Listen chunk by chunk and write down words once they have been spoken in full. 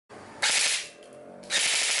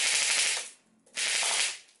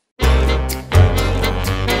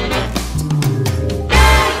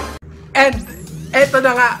eto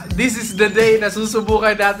na nga, this is the day na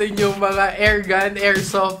susubukan natin yung mga airgun,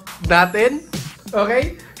 airsoft natin.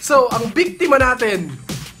 Okay? So, ang biktima natin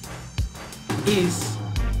is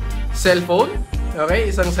cellphone. Okay?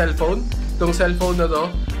 Isang cellphone. Itong cellphone na to.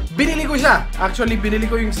 Binili ko siya. Actually, binili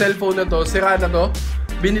ko yung cellphone na to. Sira na to.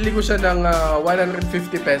 Binili ko siya ng 150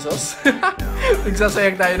 pesos.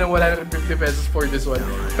 Nagsasayang tayo ng 150 pesos for this one.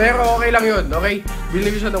 Pero okay lang yun. Okay?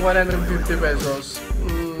 Binili ko siya ng 150 pesos.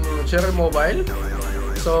 Share mobile.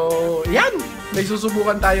 So, yan. May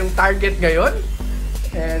susubukan tayong target ngayon.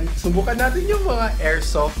 And subukan natin yung mga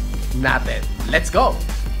airsoft natin. Let's go!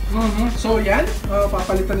 So, yan.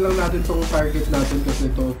 Papalitan lang natin tong target natin kasi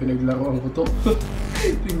ito, pinaglaruan ko to.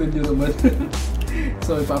 Tingnan nyo naman.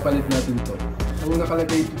 So, ipapalit natin to. Ang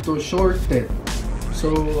nakalagay dito, shorted.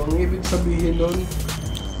 So, ang ibig sabihin nun,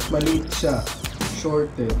 maliit siya.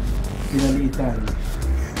 Shorted. Pinalitan.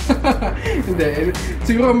 Hindi.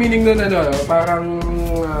 Siguro meaning nun ano, parang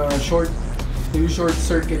short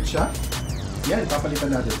circuit siya. Yan,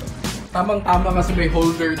 papalitan natin to. Tamang-tama kasi may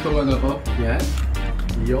holder itong ano to. Yan.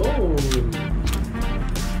 Yo!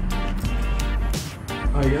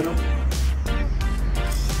 Ayan o.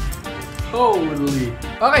 Holy!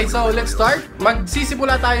 Okay, so let's start.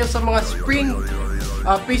 Magsisimula tayo sa mga spring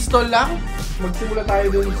pistol lang. Magsimula tayo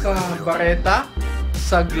dun sa bareta,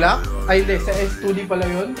 sa Glock. Ay, hindi. Sa S2D pala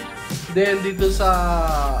yun. Then, dito sa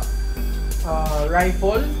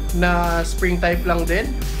rifle na spring type lang din.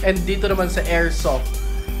 And dito naman sa airsoft.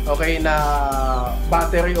 Okay, na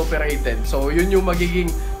battery operated. So, yun yung magiging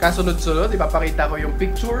kasunod-sunod. Ipapakita ko yung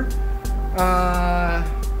picture.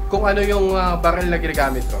 Kung ano yung barrel na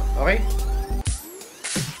ginagamit ko. Okay?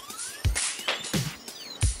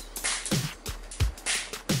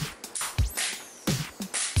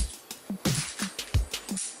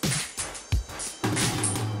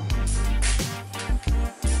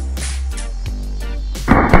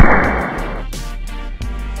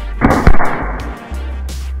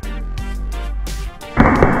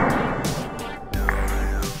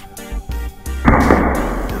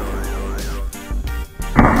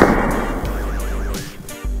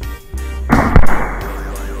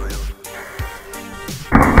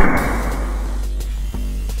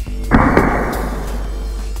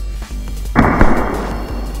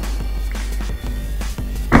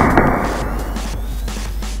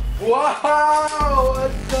 Wow!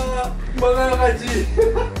 At mga ka-G!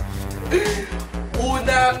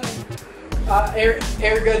 Unang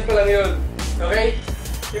airgun ko lang yun. Okay?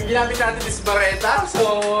 Yung ginamit natin is bareta.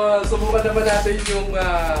 So, subukan naman natin yung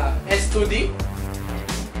S2D.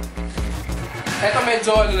 Ito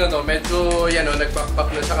medyo ano na no, medyo yan o, nag-back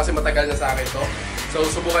na siya kasi matagal na sa akin to. So,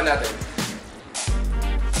 subukan natin.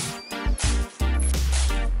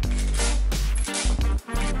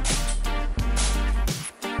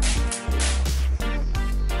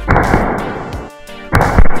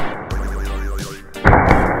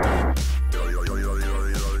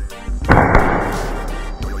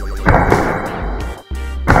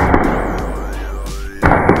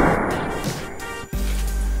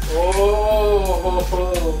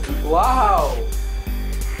 Wow!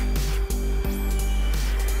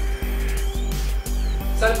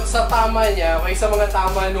 Sa tama niya, okay, sa mga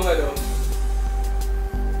tama nung ano.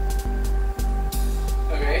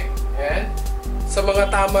 Okay, ayan. Sa mga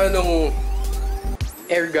tama nung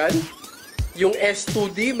airgun, yung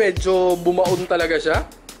S2D medyo bumaon talaga siya.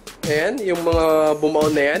 Ayan, yung mga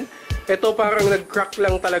bumaon na yan. Ito parang nag-crack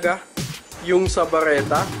lang talaga yung sa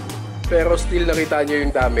bareta. Pero still nakita nyo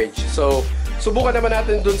yung damage. So, subukan naman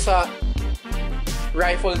natin dun sa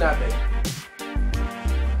rifle natin.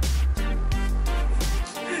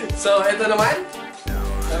 So, ito naman.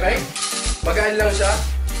 Okay? Magaan lang siya.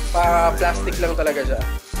 Pa-plastic lang talaga siya.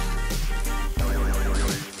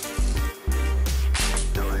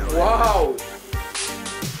 Wow!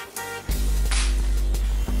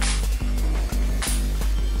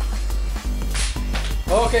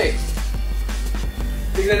 Okay.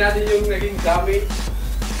 Tignan natin yung naging damage.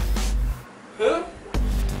 Huh?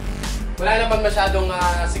 Wala naman masyadong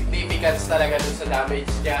significance talaga dun sa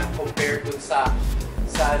damage niya compared dun sa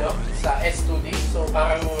S2D. So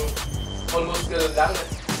parang almost ganoon lang.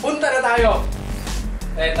 Punta na tayo!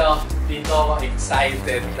 Eto, dito ako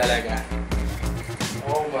excited talaga.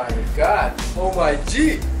 Oh my God! Oh my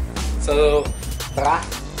G! So, tara!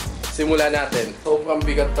 Simulan natin. Sobrang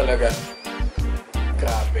bigat talaga.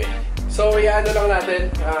 Grabe. So, ano lang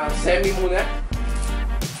natin, semi muna.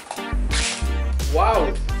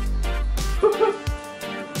 Wow!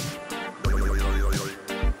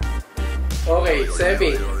 Okay,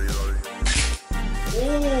 semi.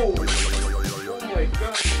 Ooh! Oh my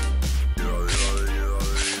God!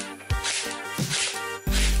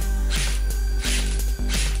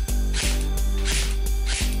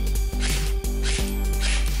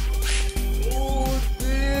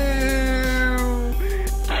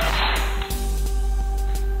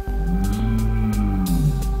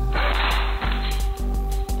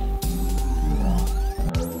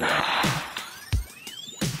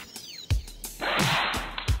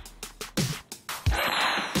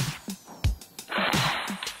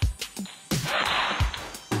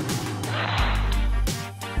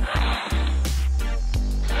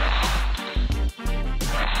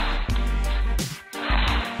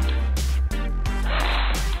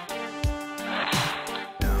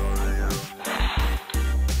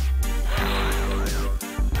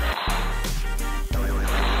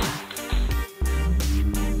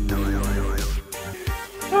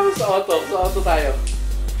 Sa auto tayo.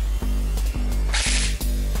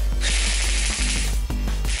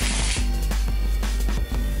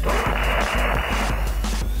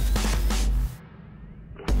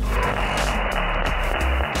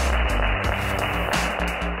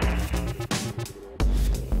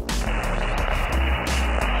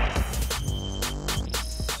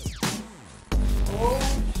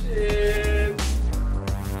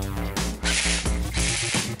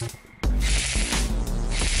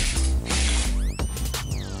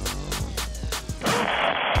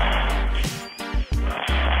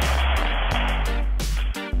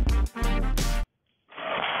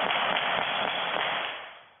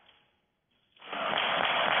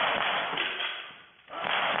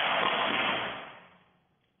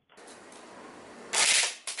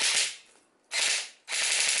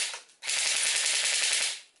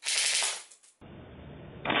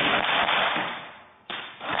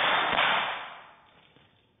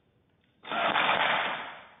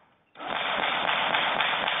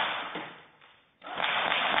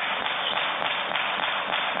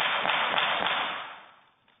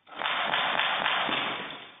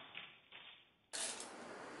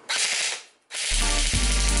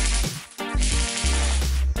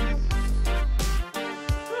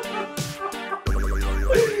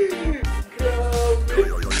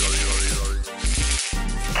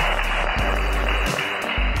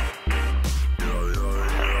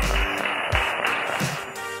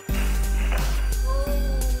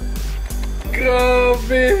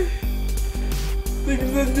 Grabe!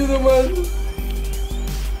 Tignan nyo naman!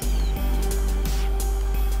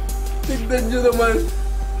 Tignan nyo naman!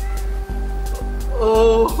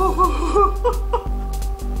 Oh!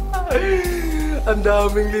 Ang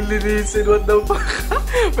daming lilinisin, what the fuck?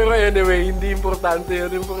 Pero anyway, hindi importante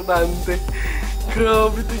yun, importante.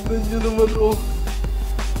 Grabe, tignan nyo naman, oh!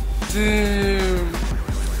 Damn!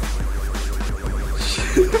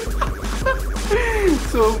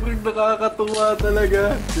 Sobrang nakakatuwa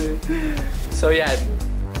talaga. So yan.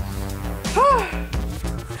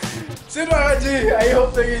 So mga G, I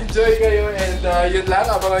hope nag-enjoy kayo and yun lang,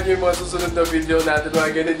 abangan nyo yung mga susunod na video natin.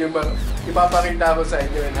 Mga ganun yung mga ipapakita ko sa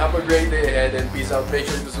inyo. And have a great day ahead and peace out. Make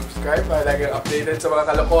sure to subscribe para laging updated sa mga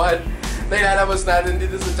kalokohan na ilalabas natin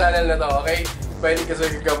dito sa channel na to, okay? Pwede ka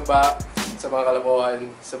sa gagamba sa mga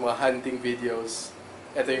kalokohan, sa mga hunting videos.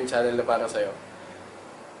 Ito yung channel na para sa'yo.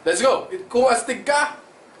 Let's go! Kung astig ka,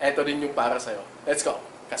 eto din yung para sa'yo. Let's go!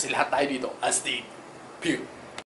 Kasi lahat tayo dito, astig. Pew!